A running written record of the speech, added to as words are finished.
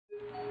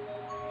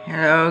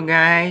Hello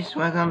guys,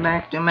 welcome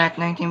back to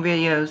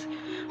Matt19Videos,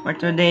 where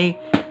today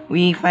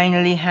we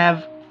finally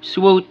have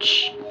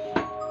Swooch.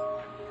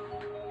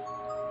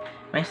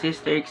 My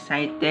sister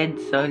excited,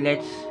 so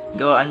let's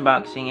go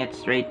unboxing it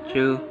straight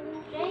through.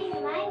 Playing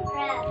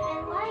Minecraft,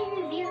 and why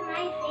reveal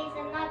my face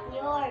and not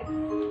yours?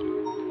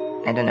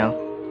 I don't know.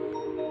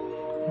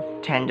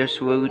 Tender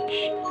Swooch.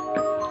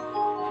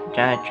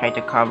 Gonna try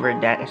to cover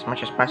that as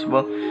much as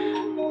possible.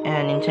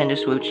 And Nintendo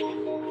Swooch.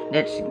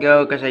 Let's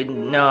go, because I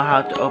know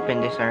how to open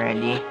this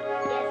already.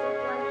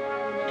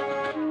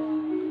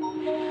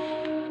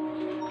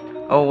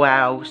 Oh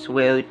wow,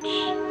 Swooch.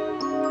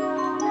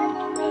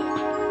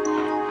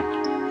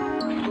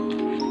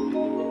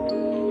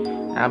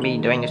 I'll be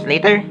doing this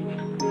later.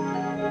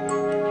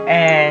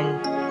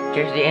 And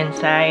here's the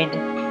inside.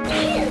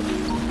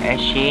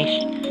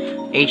 Sheesh.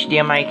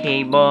 HDMI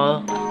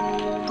cable.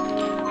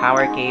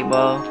 Power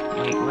cable.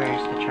 Wait,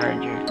 where's the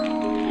charger?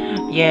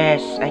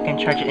 Yes, I can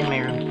charge it in my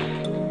room.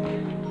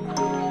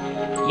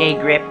 Yay,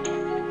 grip.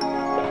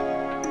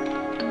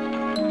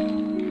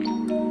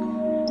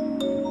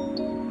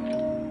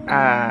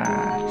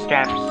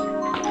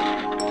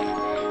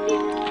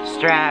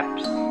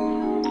 Straps.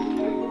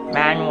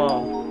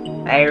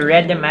 Manual. I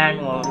read the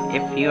manual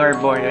if you are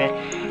bored with it.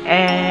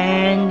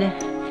 And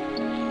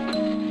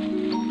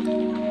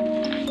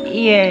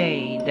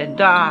yay, the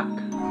dock.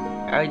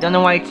 I don't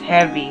know why it's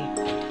heavy.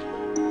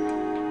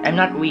 I'm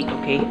not weak,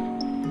 okay?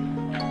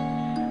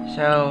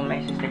 So, my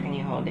sister, can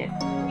you hold it?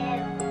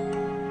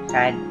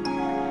 Sad.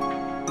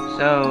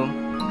 So,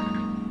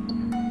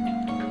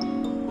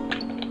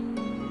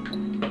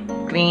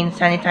 clean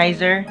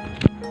sanitizer.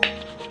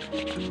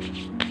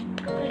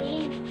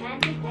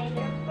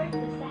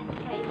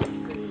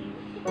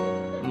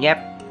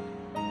 Yep.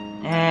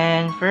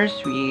 And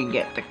first we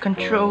get the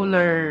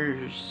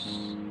controllers.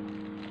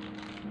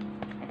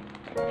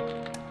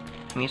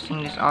 I'm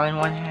using this all in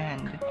one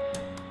hand.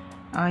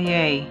 Oh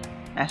yay,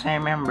 as I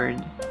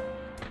remembered.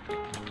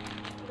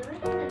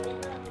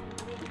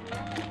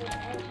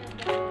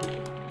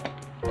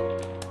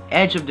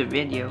 Edge of the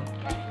video.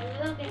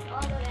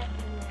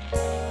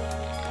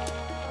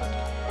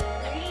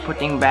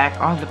 Putting back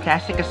all the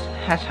plastic is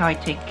how I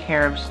take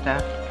care of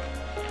stuff.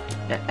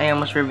 That I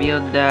almost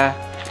revealed the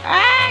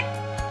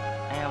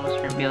I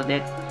almost revealed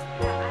it.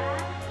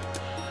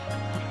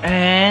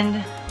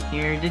 And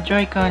here are the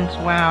Joy-Cons.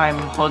 Wow, I'm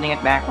holding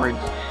it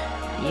backwards.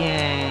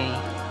 Yay.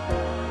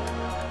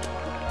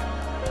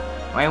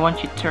 Why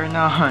won't you turn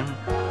on?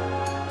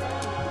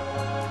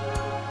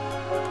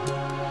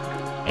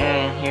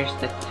 And here's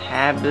the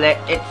tablet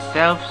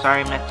itself.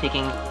 Sorry, I'm not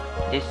taking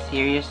this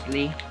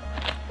seriously.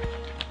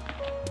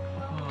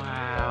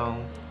 Wow.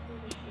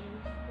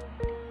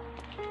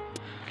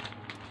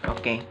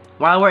 Okay,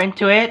 while we're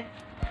into it,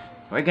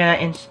 we're gonna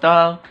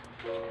install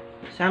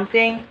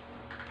something.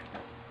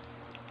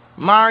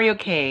 Mario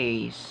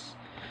case.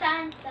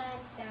 Dun, dun,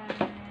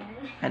 dun.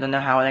 I don't know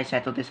how I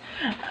settled this.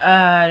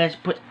 Let's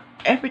put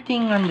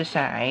everything on the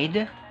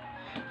side.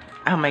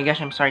 Oh my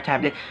gosh, I'm sorry,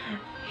 tablet.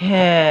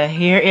 Yeah,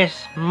 here is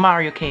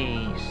Mario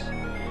case.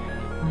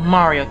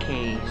 Mario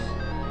case.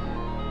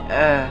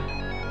 I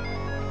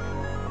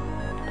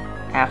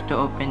have to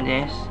open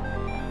this.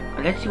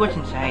 Let's see what's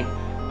inside.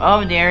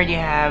 Oh, they already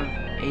have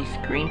a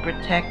screen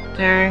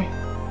protector.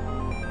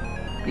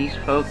 Please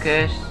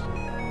focus.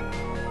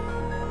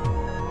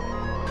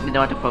 We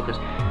don't want to focus.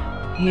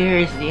 Here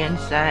is the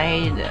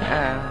inside.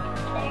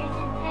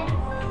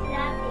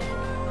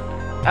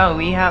 Oh,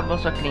 we have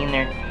also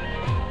cleaner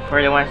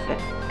for the ones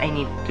that I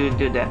need to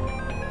do that.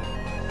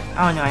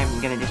 Oh no,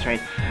 I'm gonna destroy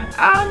it.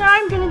 Oh no,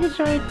 I'm gonna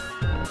destroy it.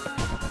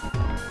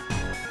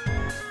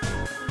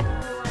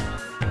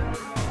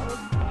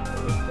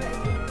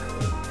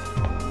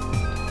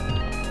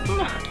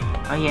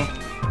 Oh yeah,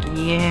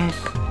 yes.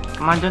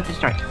 Come on, don't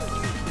destroy.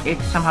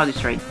 It's somehow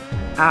destroyed.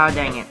 Ah, oh,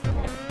 dang it.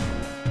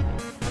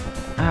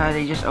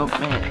 They just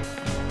open it,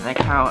 like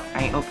how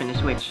I open the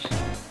Switch.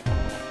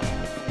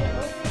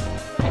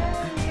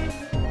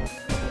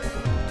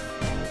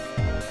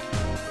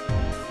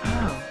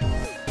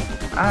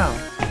 Oh.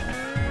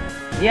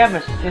 Do you have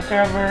a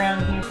scissor over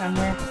around here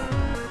somewhere?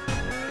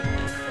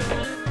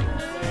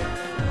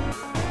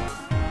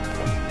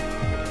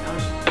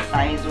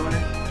 Size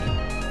order.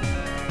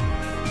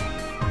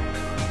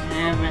 I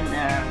have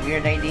a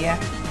weird idea.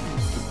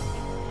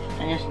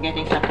 I'm just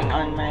getting something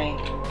on my...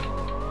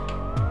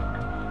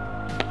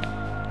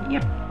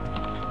 Yep.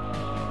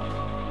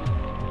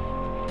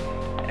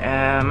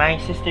 My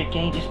sister,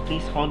 can you just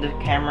please hold the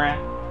camera?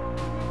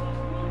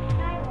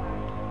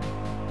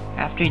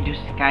 After you do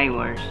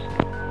Skywars.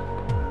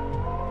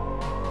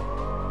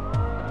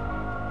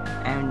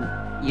 And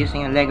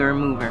using a Lego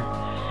remover.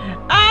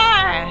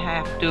 I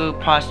have to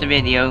pause the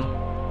video.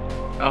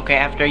 Okay,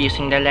 after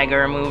using the Lego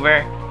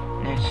remover,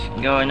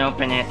 let's go and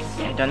open it.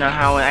 I don't know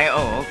how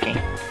oh, okay.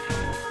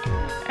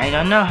 I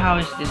don't know how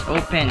is this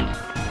opened.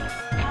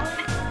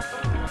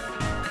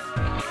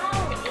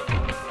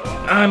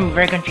 I'm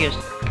very confused.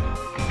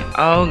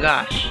 Oh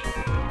gosh.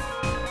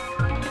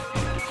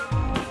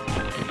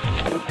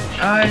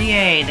 Oh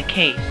yay, the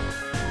case.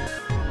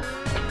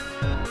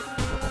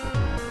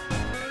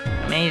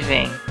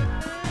 Amazing.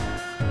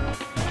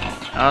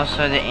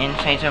 Also the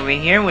insides over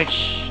here,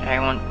 which I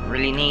won't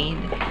really need.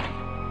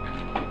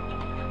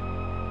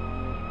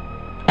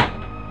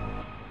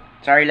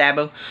 Sorry,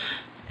 Labo.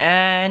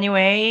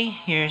 Anyway,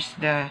 here's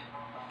the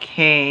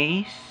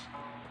case.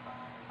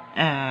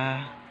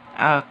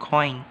 A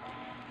coin.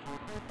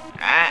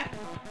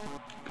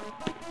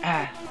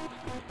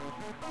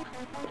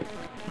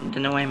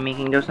 Don't know why I'm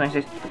making those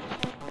noises.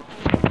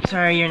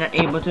 Sorry, you're not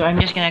able to.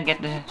 I'm just gonna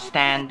get the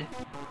stand.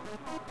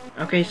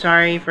 Okay,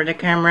 sorry for the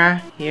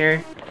camera.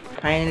 Here,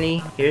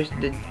 finally, here's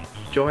the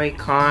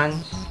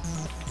Joy-Cons.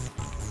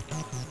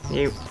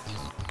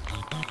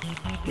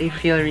 They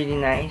feel really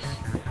nice.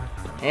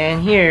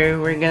 And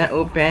here, we're gonna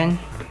open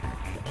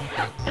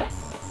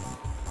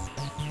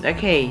the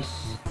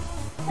case.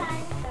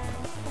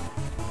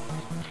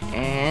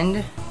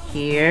 And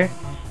here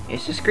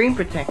is the screen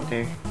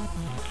protector.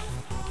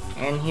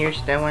 And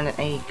here's the one that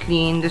I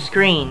cleaned the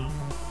screen.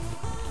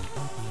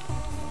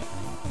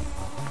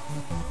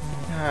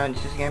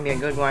 This is gonna be a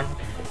good one.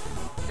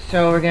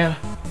 So we're gonna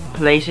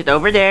place it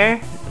over there.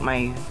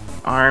 My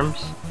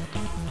arms.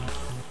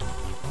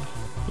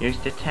 Here's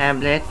the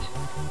tablet.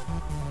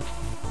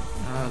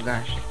 Oh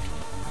gosh.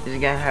 This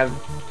is gonna have...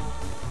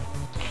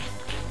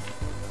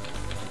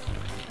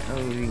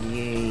 Oh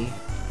yay.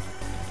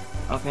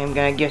 Okay,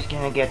 I'm just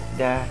gonna get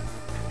the...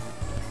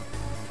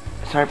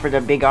 Sorry for the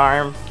big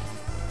arm.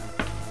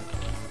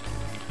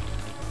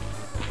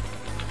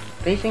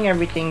 Placing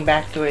everything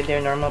back to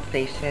their normal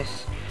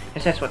places.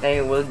 Because that's what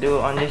I will do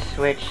on this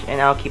Switch, and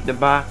I'll keep the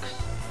box.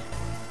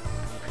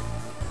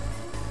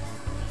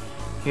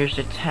 Here's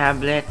the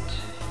tablet.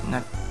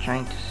 Not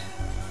trying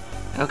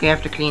to... Okay, I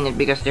have to clean it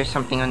because there's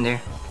something on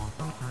there.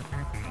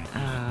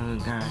 Oh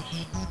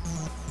gosh.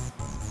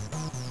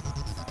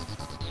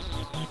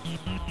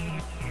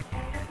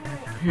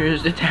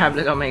 Here's the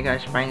tablet. Oh my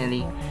gosh,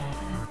 finally.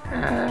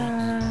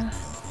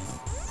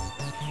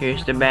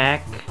 Here's the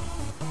back.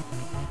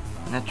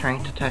 Not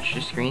trying to touch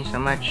the screen so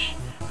much.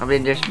 Probably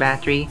there's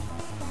battery.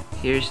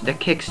 Here's the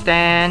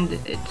kickstand.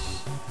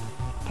 It's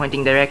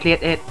pointing directly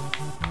at it.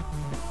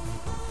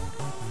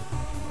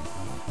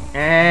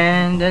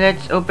 And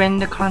let's open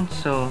the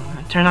console.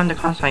 Turn on the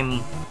console, I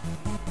mean.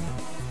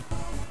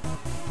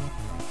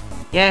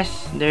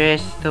 Yes, there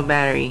is still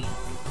battery.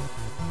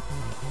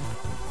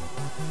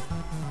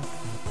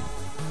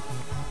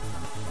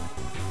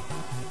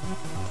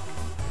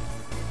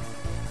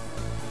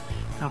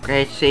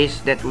 Okay, it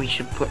says that we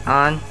should put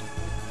on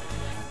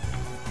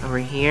over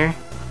here.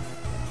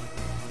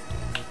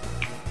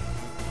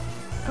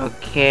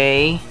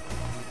 Okay.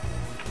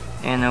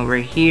 And over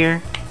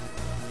here.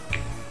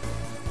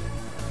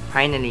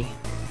 Finally.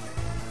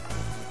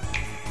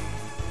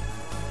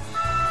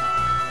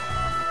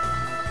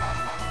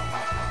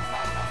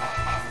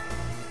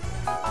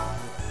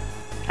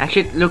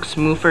 Actually, it looks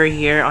smoother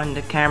here on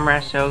the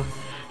camera, so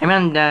I'm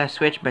on the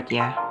Switch, but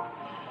yeah.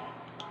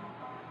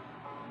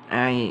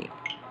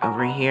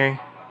 Over here.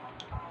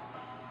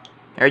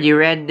 I already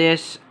read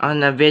this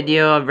on a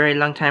video a very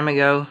long time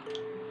ago,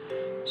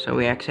 so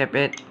we accept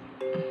it.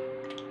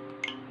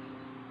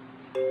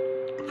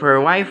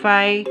 For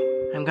Wi-Fi,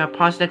 I'm gonna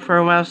pause that for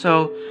a while,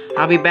 so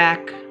I'll be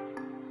back.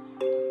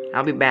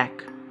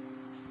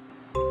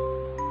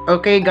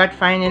 Okay, got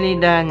finally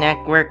the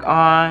network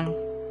on.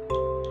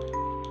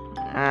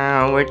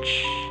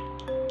 Which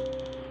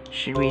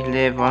should we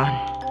live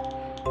on?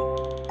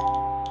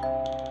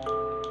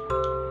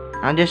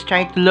 I'll just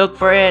try to look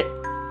for it.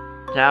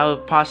 So I'll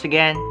pause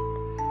again.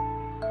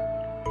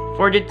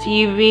 For the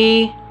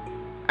TV,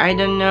 I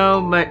don't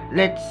know, but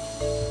let's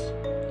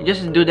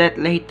just do that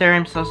later.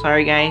 I'm so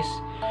sorry, guys.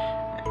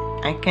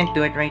 I can't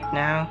do it right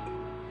now.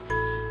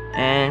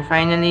 And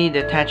finally,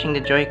 attaching the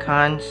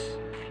Joy-Cons.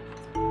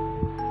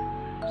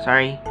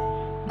 Sorry,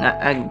 not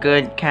a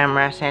good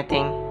camera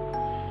setting.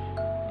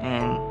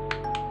 And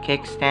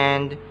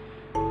kickstand.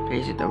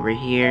 Place it over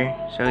here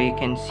so you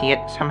can see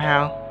it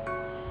somehow.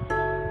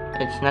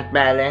 It's not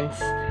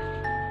balanced.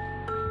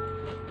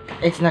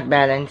 It's not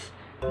balanced.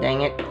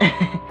 Dang it.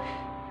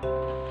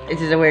 This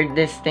is the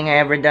weirdest thing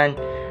I ever done.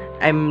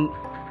 I'm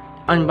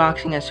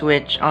unboxing a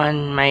Switch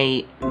on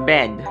my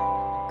bed.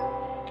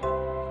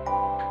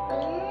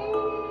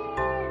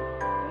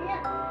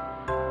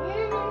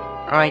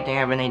 Alright, I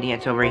have an idea.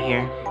 It's over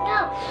here.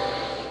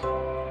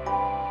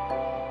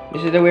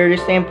 This is the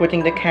weirdest thing. I'm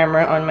putting the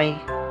camera on my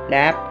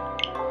lap.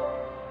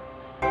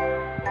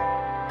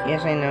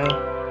 Yes, I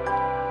know.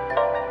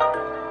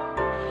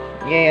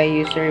 Yeah, a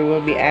user will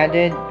be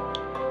added.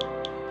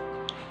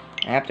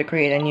 I have to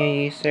create a new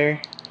user.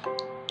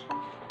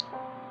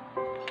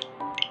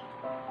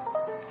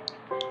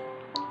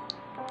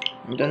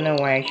 I don't know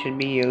why I should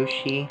be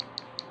Yoshi.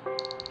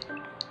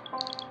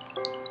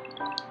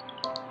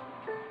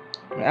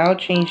 I'll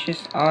change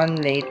this on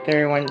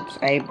later once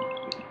I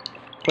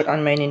put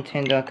on my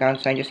Nintendo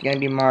account, so I'm just gonna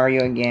be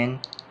Mario again.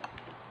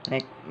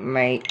 Like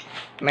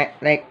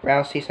like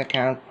Rousey's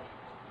account.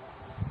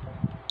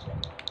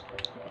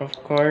 Of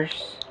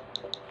course.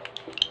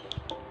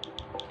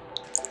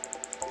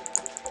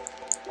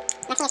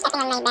 Maxine, you're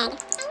stepping on my bag.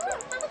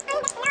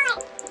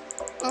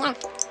 I know.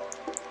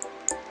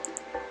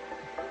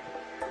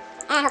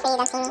 Hopefully you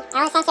don't see me.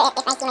 I will censor it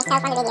if I see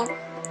myself on the video.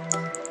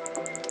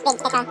 Big,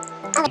 that's all.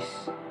 Oh.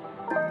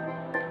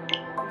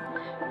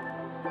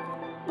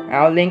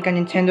 I'll link a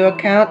Nintendo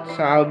account,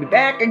 so I'll be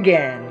back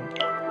again.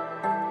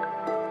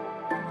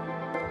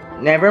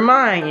 Never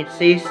mind, it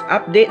says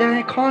update on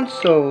the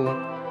console.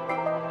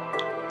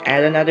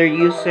 Add another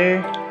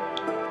user.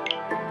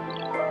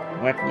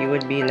 What you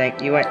would be like?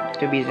 You want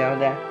to be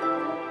Zelda?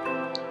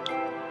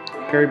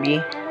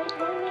 Kirby?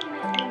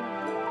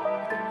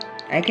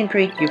 I can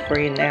create you for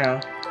you now.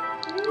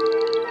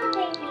 No,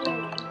 thank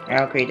you.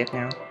 I'll create it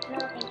now. No,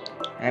 thank you.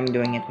 I'm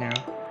doing it now.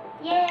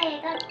 Yay,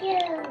 got you.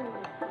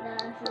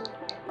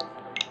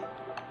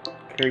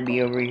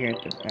 Kirby over here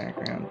at the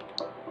background.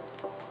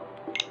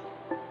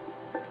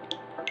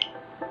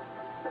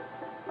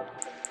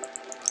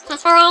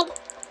 Fast forward.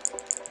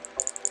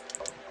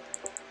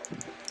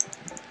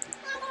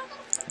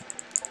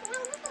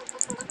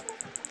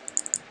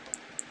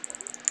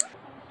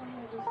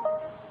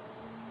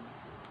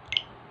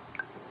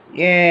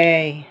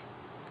 Yay!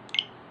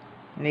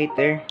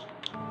 Later.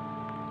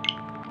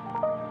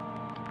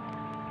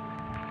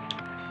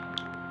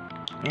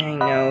 I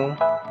know.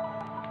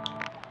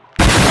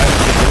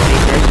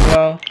 Later as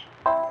well.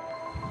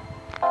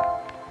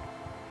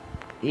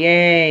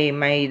 Yay!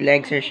 My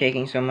legs are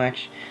shaking so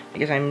much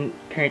because I'm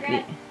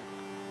currently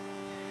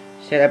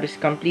setup is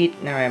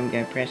complete. Now I'm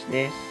gonna press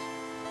this.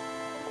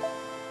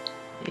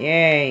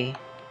 Yay!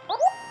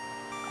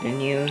 The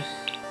news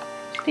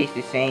stays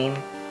the same.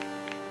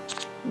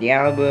 The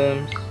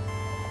albums,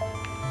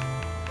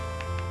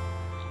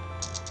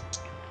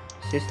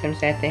 system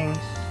settings,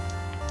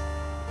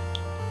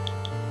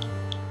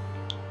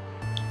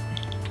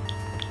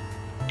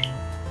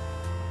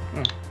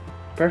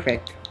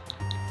 perfect.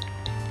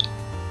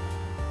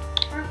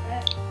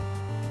 Perfect.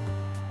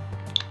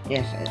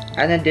 Yes,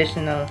 an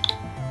additional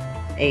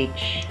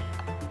H.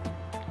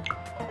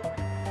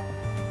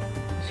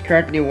 It's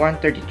currently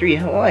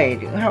 133.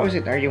 Wait, how is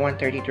it already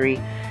 133?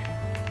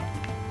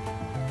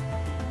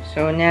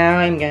 So now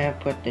I'm gonna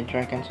put the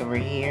dragons over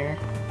here.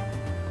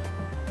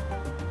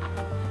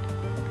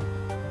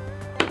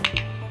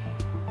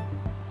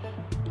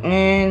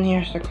 And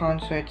here's the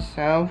console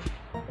itself.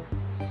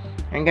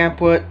 I'm gonna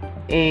put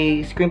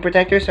a screen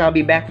protector, so I'll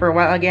be back for a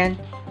while again.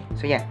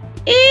 So yeah.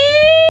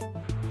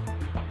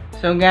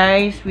 So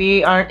guys,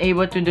 we aren't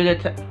able to do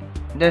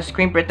the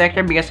screen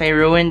protector because I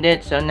ruined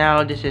it. So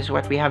now this is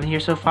what we have here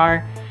so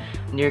far.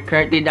 They're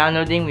currently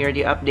downloading. We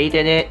already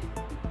updated it.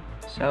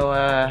 So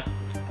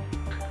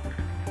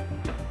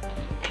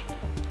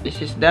this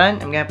is done.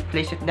 I'm gonna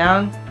place it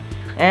down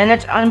and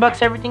let's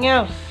unbox everything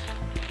else.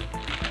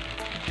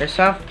 First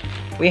off,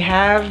 we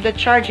have the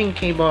charging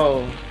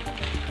cable.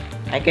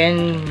 I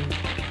can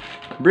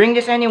bring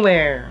this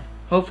anywhere,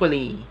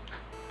 hopefully.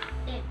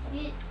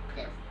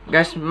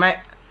 Because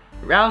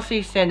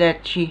Ralsei said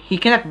that he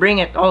cannot bring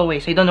it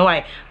always. I don't know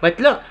why, but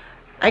look,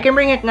 I can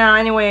bring it now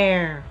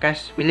anywhere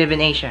because we live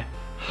in Asia.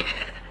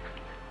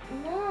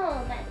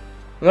 No, but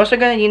We're also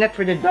gonna need it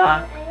for the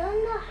dock. I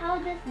don't know how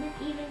does this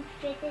even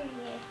fit in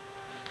here.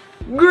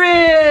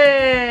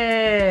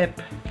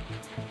 Grip!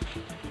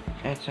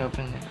 Let's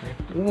open the grip.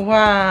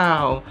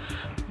 Wow!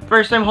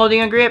 First time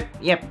holding a grip?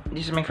 Yep,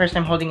 this is my first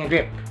time holding a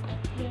grip.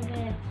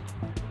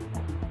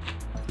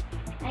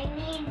 I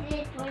need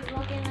it for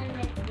Pokemon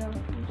Let's Go.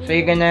 So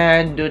you're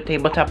gonna do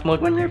tabletop mode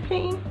when we're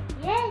playing?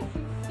 Yes,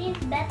 it seems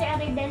better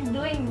other than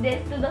doing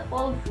this to the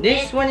full split.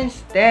 This one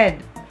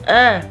instead.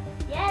 Yeah,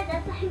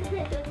 that's why I'm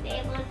gonna do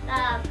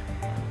tabletop.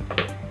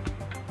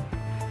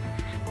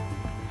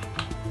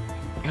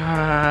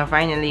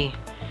 Finally.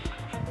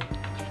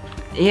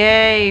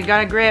 Yay, you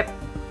got a grip.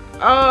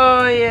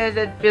 Oh, yeah,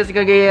 that feels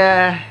good.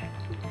 I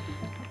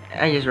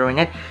just ruined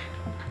it.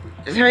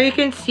 So you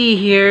can see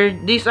here,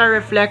 these are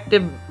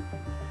reflective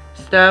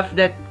stuff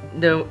that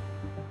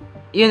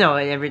you know,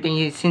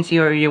 everything. Since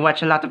you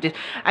watch a lot of this,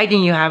 I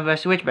think you have a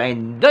Switch, but I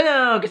don't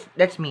know, because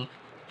that's me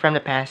from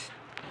the past.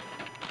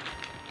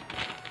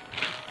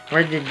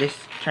 Where did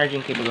this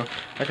charging cable go?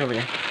 What's over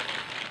there?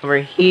 Over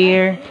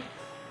here.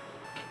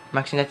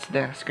 Maxine, that's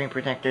the screen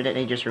protector that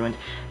I just ruined.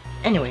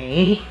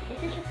 Anyway.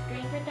 This is a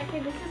screen protector.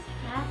 This is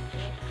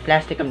plastic.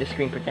 Plastic of the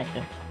screen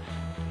protector.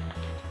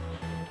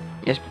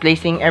 Just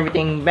placing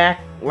everything back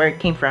where it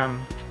came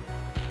from.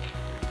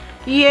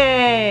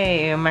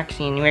 Yay!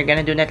 Maxine, we're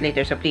gonna do that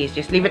later, so please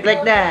just leave it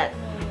like that.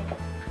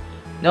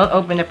 Don't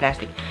open the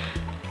plastic.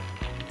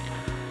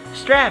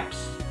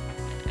 Straps!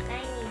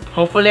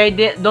 Hopefully I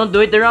don't do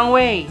it the wrong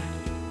way.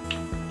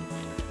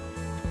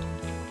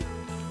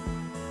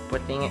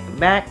 Putting it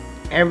back,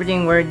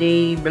 everything where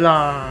they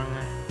belong.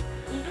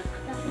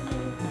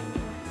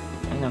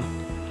 I know.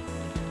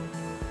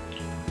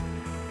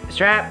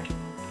 Strap!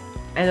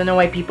 I don't know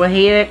why people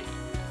hate it,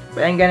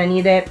 but I'm gonna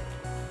need it.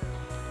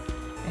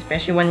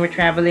 Especially when we're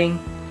traveling.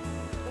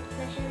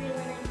 Especially when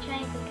I'm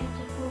trying to catch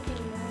a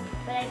Pokemon.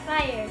 But I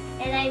fire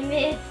and I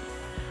miss.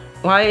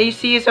 Why you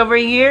see us over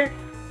here?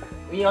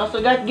 We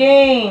also got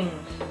games.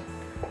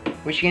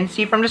 which you can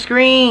see from the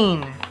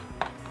screen.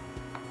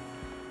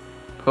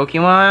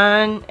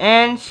 Pokemon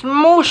and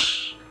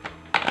Smoosh!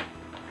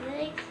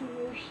 Like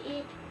smoosh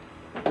it.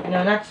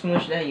 No, not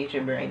Smoosh, the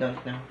YouTuber, I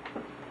don't know.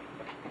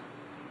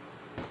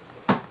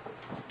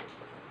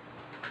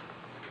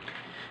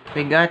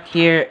 We got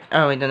here,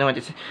 oh, I don't know what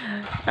this is.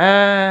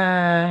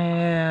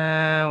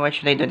 What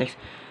should I do next?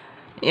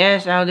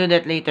 Yes, I'll do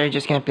that later,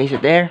 just gonna place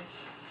it there.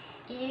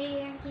 Yeah,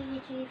 you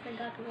literally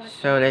forgot what.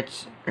 So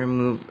let's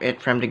remove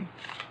it from the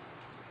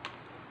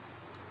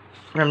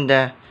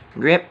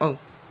grip. Oh,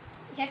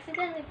 You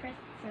accidentally pressed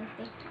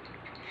something.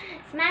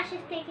 Smash is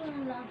taking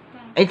a long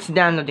time. it's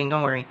downloading,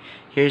 don't worry.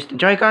 Here's the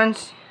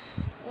Joy-Cons.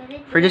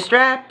 For the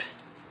strap,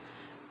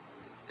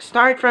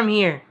 start from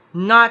here,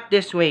 not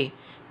this way,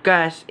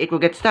 because it will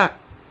get stuck.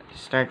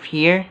 Start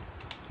here.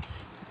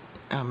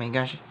 Oh my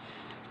gosh.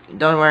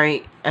 Don't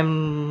worry,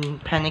 I'm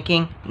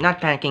panicking. Not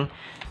panicking.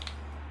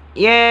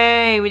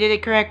 Yay, we did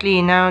it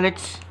correctly. Now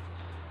let's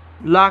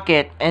lock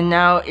it, and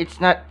now it's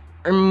not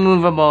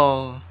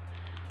removable.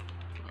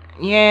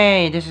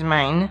 Yay, this is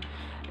mine.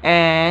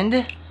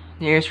 And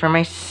here's for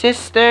my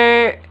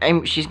sister.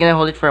 She's gonna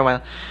hold it for a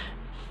while.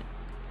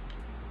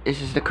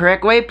 This is the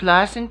correct way,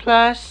 plus and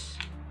plus.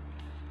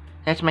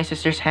 That's my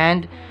sister's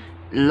hand.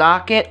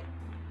 Lock it.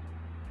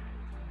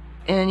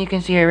 And you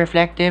can see her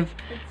reflective.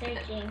 It's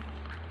searching.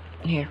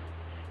 Here.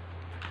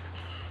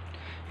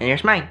 And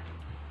here's mine.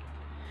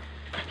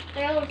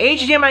 Throw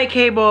HDMI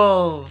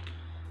cable.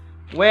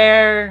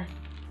 Where?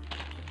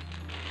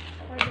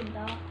 for the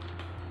dock.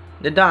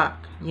 The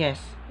dock.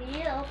 Yes. Did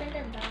you open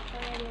the dock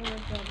already or was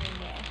it over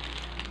there?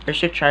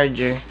 There's your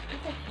charger.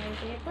 It's a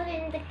charger. Put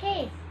it in the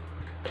case.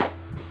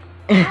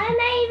 I'm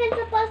not even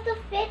supposed to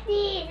fit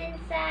it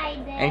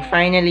inside there. And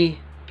finally,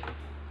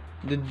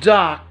 the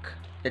dock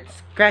that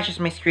crashes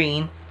my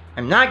screen.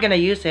 I'm not gonna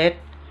use it.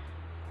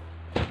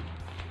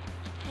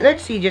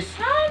 Let's see, just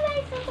How am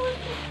I supposed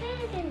to fit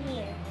it in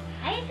here?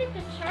 I fit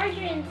the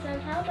charger in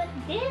somehow, but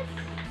this?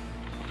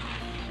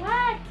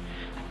 What?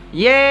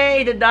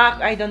 yay, the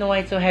dock. I don't know why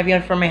it's so heavy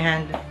on for my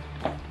hand.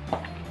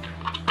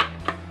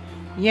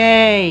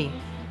 Yay.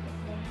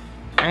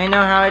 I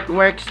know how it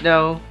works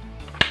though.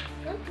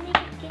 Don't make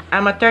it get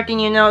I'm a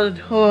 13-year-old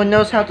who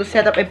knows how to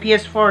set up a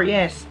PS4.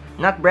 Yes,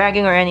 not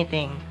bragging or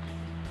anything.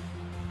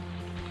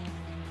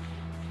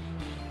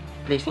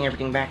 Placing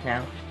everything back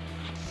now.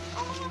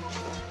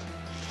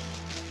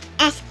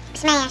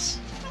 Smash.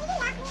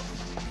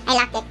 I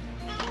locked it.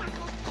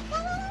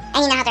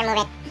 And you know how to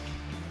remove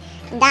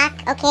it. Dock,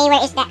 okay,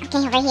 where is that?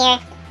 Okay, over here.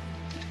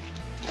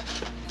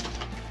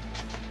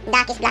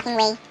 Dock is blocking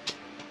way. Yep,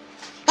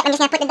 I'm just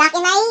gonna put the dock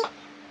in my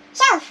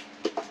shelf.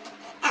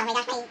 Oh my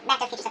gosh, my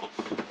backup features of it.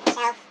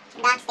 Shelf,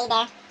 dock, stay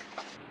there.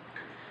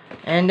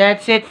 And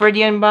that's it for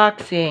the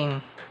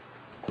unboxing.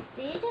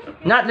 Did you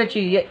just Not that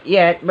you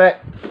yet, but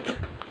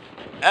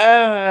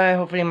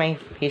hopefully my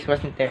face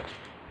wasn't there.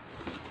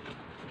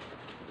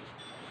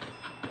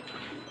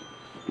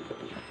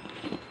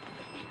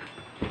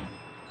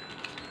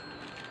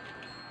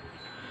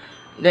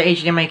 The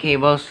HDMI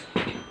cables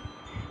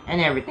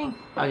and everything.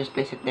 I'll just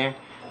place it there.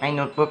 My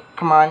notebook.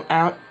 Come on,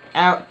 out,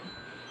 out.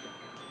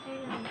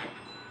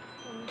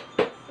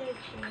 searching.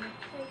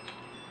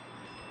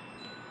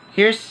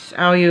 Here's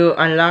how you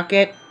unlock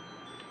it.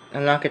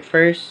 Unlock it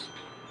first.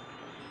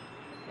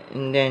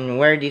 And then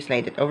where do you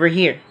slide it? Over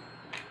here.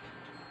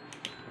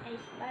 I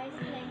spice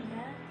it like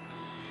that.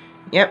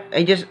 Yep,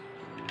 I just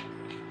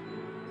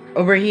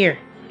over here.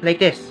 Like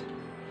this.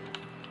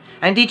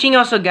 I'm teaching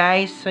also,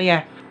 guys, so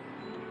yeah.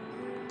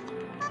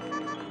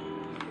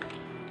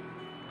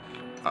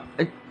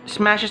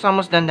 Smash is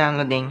almost done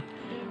downloading.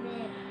 Give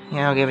it.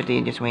 Yeah, I'll give it to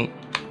you. Just wait.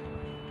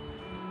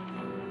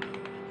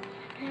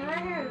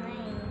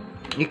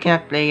 You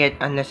cannot play it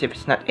unless if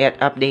it's not yet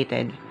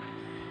updated.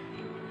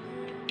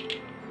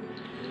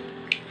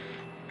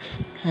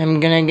 I'm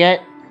gonna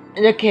get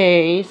the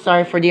case.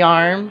 Sorry for the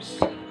arms.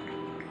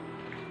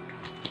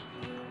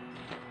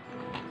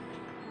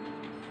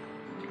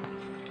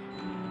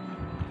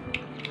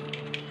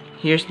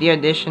 Here's the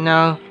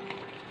additional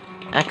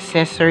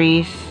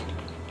accessories.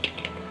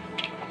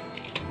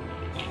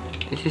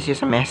 This is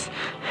just a mess.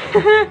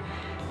 I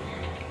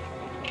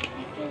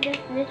can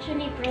just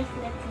literally press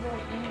let's go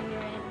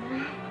anywhere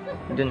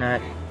right now. Do not.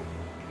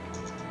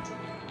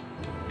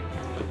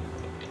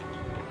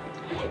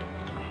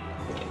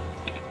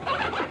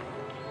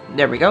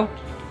 There we go.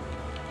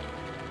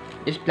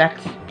 This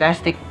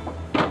plastic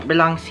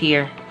belongs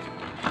here.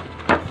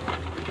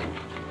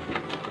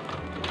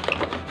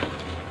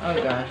 Oh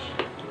gosh.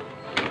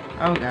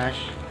 Oh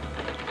gosh.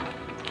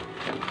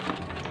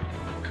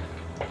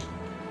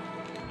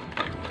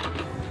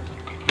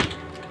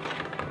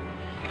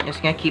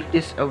 Just gonna keep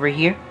this over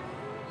here.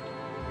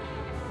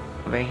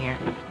 Over here.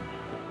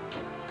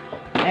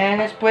 And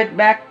let's put it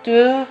back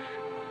to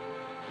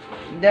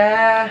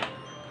the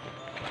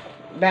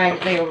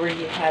bag they over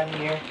here have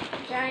here.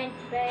 Giant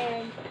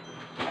bag.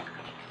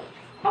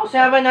 I also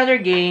have another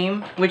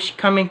game which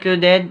come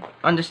included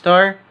on the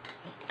store.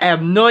 I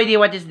have no idea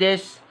what is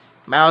this,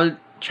 but I'll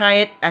try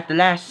it at the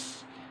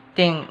last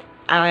thing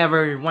I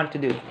ever want to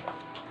do.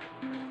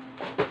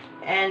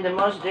 And the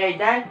most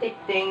gigantic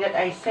thing that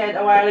I said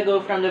a while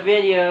ago from the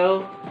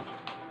video.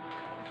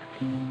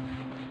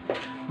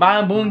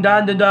 Bang boom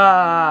da da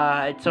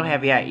da. It's so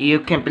heavy. You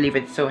can't believe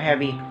it's so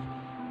heavy.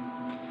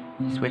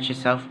 Switch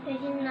yourself. This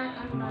is not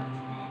unboxed.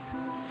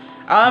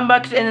 I'll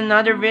unbox in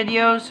another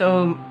video.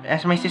 So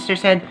as my sister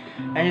said,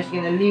 I'm just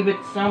gonna leave it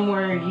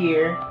somewhere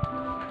here.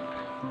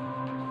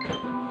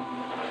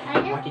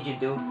 What did you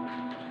do?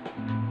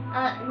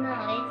 No,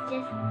 it's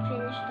just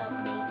finished up,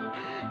 baby.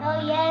 Oh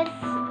yes.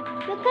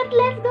 Look at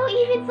Let's Go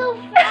even so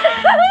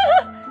fast.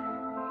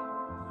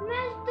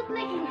 Smash took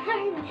like more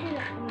than a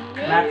minute.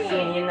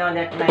 Maxine, you know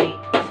that my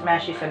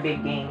Smash is a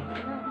big game.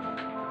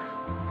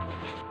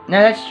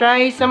 Now let's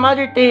try some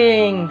other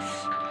things.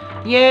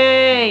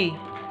 Yay!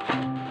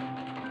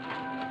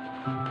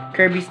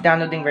 Kirby's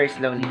downloading very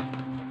slowly.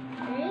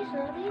 Very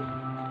slowly?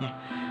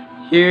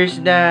 Here's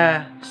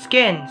the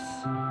skins.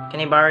 Can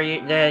I borrow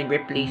the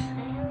grip, please? I have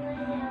no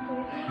idea how to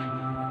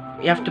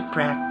record. You have to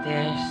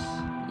practice.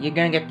 You're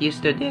gonna get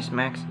used to this,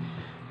 Max.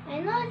 I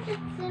know it's just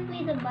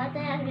simply the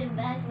button has been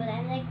back, but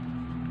I'm like,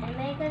 am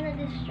I gonna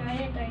destroy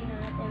it or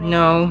not? Am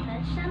No. I gonna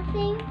touch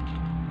something?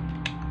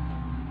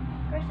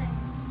 Of course I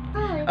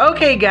am. Oh,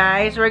 Okay,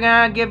 guys, we're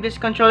gonna give this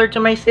controller to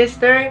my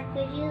sister.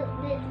 could you,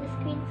 the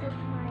screen's so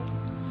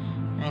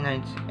hard. I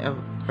know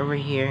it's over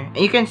here.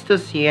 You can still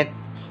see it.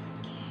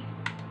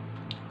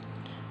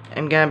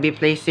 I'm gonna be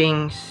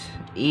placing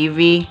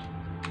Eevee.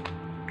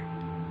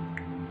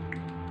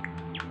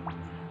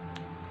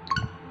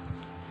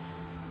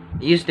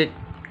 Used it.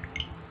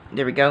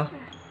 There we go.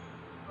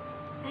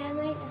 I am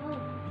like, oh.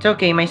 It's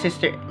okay, my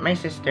sister.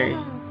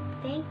 Oh,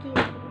 thank you.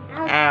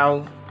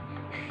 Ow.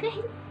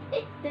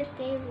 The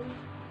table.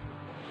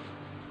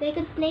 They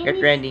could play Get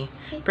me. ready.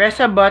 Press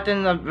a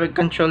button of the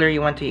controller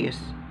you want to use.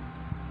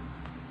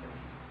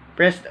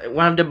 Press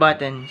one of the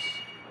buttons.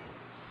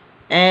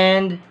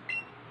 And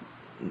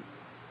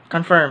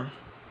confirm.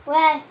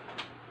 What?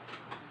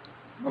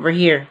 Over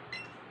here.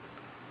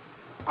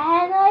 I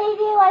have no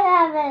idea what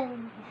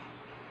happened.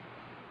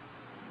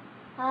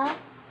 Huh?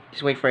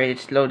 Just wait for it.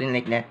 It's loading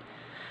like that.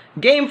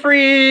 Game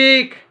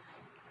Freak!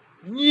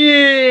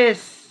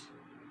 Yes!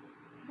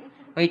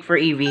 Wait for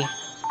Eevee.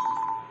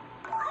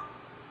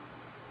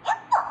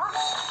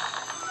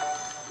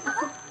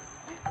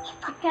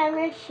 The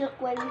camera shook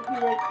when she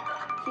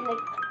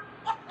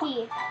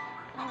he.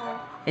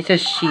 It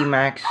says she,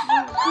 Max. He.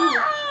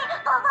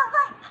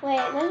 Wait,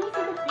 let me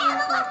see the thing.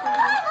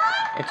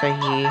 It's a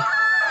he.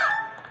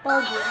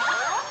 Told you.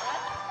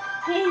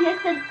 He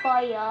just said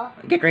Poyo.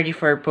 Get ready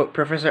for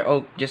Professor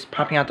Oak just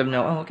popping out of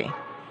no. Oh, okay.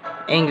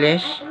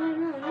 English. No,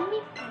 let me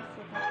press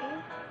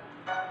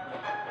it,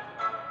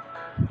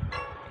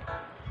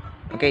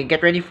 okay? Okay,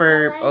 get ready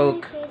for Why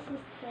Oak. my face is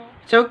there?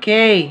 It's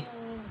okay.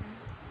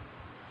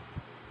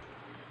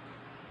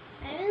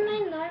 I'm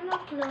in my normal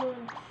clothes.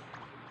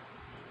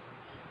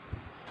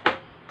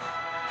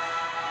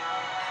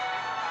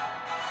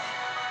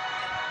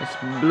 It's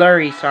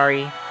blurry,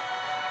 sorry.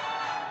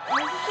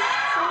 This is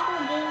just simple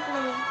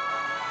gameplay.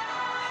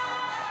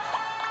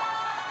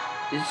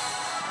 Just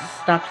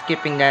stop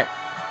skipping that.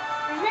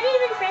 I'm not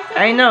even pressing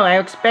I know, I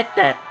expect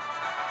that.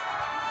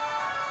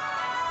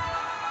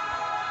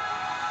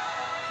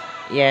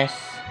 Yes.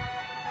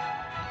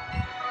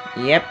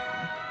 Yep.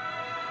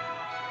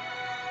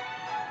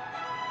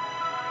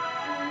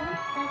 Don't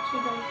touch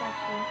it, don't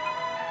touch it.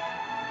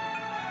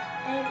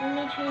 I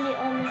literally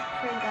almost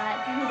forgot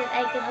that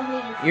I can only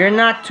use You're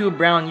not too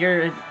brown.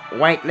 You're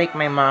white like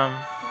my mom.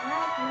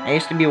 that. I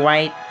used to be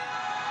white.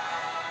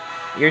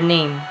 Your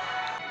name.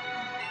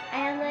 I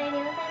have no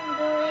idea what I'm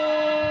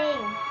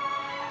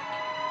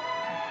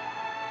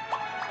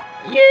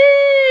doing.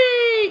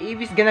 Yay!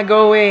 Eevee's gonna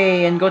go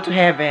away and go to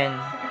heaven.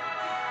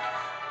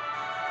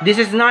 This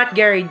is not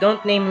Gary.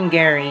 Don't name him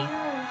Gary. No.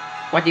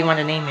 What do you want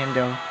to name him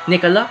though?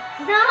 Nicola?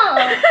 No!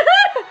 The heck?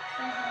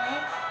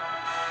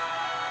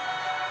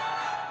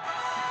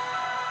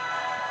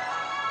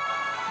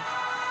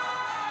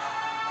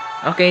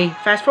 Okay,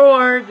 fast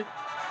forward.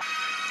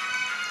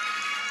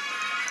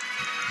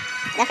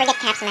 Don't forget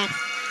caps, Max.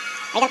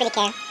 I don't really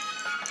care.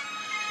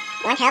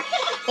 Want help?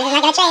 This is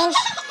not gonna change.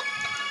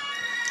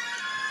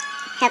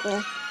 Help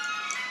me.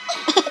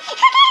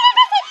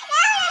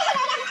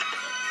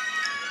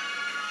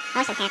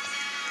 Awesome caps.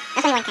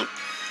 That's only one cap.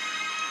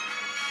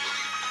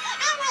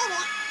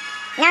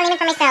 Now I'll name it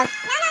for myself.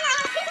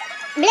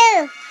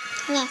 Blue.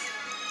 Yes.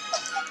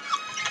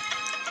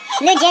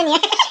 Blue Junior.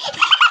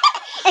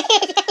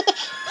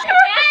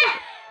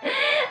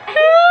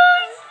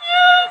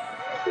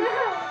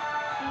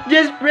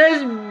 Just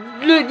press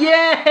blue.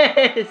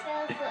 Yes!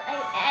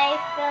 I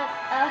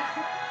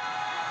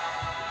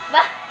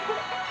felt,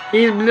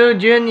 He's Blue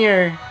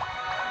Junior.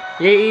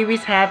 Yeah,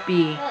 Eevee's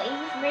happy. oh,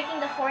 he's breaking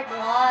the fourth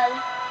wall.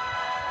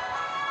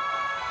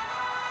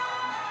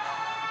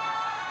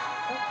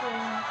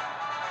 Okay.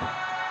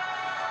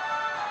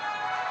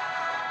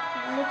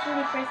 I'm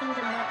literally pressing the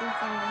button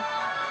so much.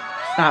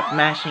 Stop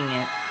mashing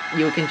it.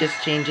 You can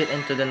just change it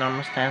into the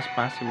normal style as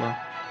possible.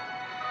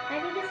 I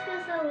think this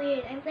feels so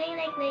weird.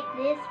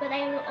 this, but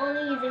I'm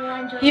only using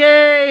one joystick.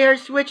 Yay! Her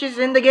Switch is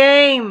in the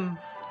game!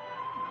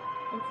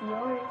 It's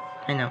yours.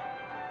 I know.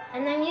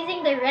 And I'm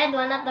using the red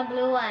one, not the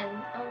blue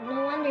one. Oh,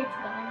 no wonder it's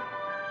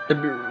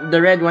gone.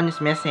 The red one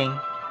is missing.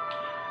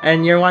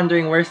 And you're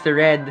wondering where's the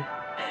red.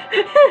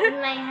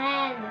 In my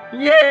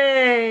hand.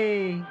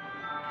 Yay!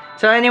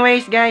 So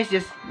anyways guys,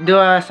 just do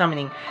a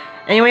summoning.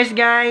 Anyways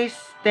guys,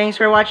 thanks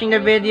for watching the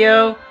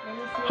video. Let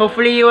me see.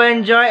 Hopefully you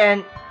enjoy,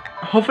 and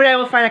hopefully I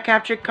will find a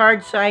capture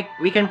card so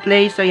we can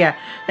play. So yeah,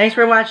 thanks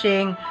for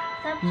watching.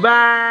 Stop.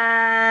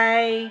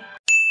 Bye!